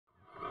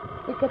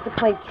We get to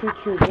play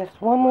choo-choo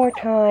just one more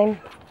time.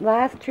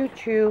 Last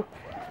choo-choo.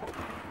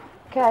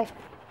 Okay,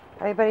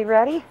 everybody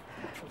ready?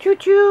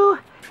 Choo-choo!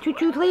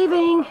 Choo-choo's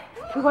leaving.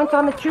 Who wants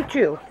on the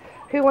choo-choo?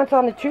 Who wants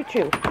on the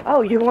choo-choo?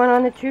 Oh, you want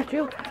on the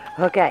choo-choo?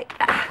 Okay.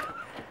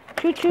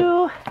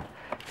 Choo-choo.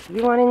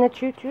 You want in the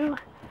choo-choo?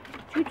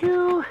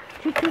 Choo-choo.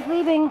 Choo-choo's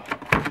leaving.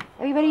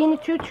 Everybody in the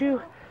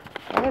choo-choo.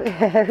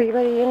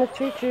 Everybody in the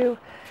choo-choo.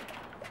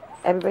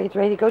 Everybody's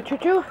ready to go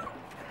choo-choo?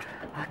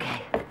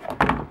 Okay.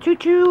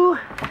 Choo-choo.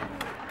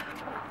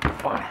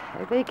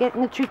 Everybody get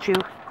in the choo-choo.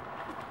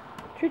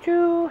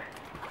 Choo-choo.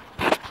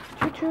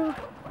 Choo-choo.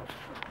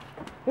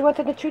 Who wants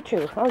in the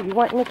choo-choo? Oh, you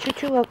want in the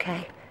choo-choo?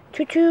 Okay.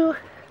 Choo-choo.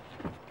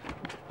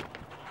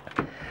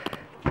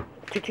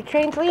 Choo-choo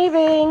train's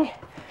leaving.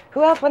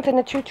 Who else wants in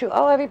the choo-choo?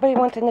 Oh, everybody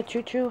wants in the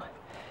choo-choo.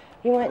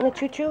 You want in the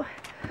choo-choo?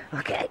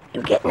 Okay,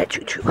 you get in the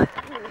choo-choo.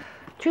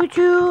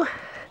 Choo-choo.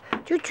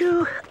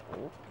 Choo-choo.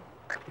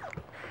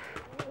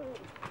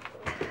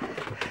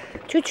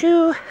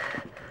 Choo-choo.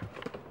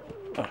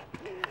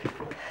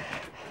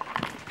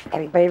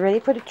 Everybody ready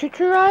for the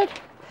choo-choo ride?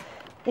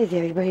 Is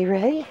everybody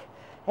ready?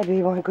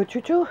 Everybody want to go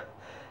choo-choo?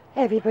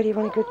 Everybody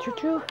want to go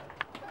choo-choo?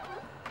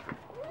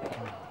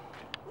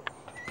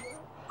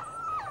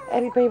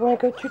 Everybody want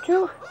to go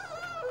choo-choo?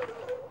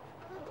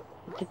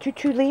 The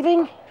choo-choo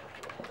leaving?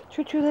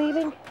 Choo-choo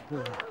leaving?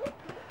 Yeah.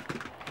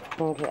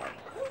 Okay.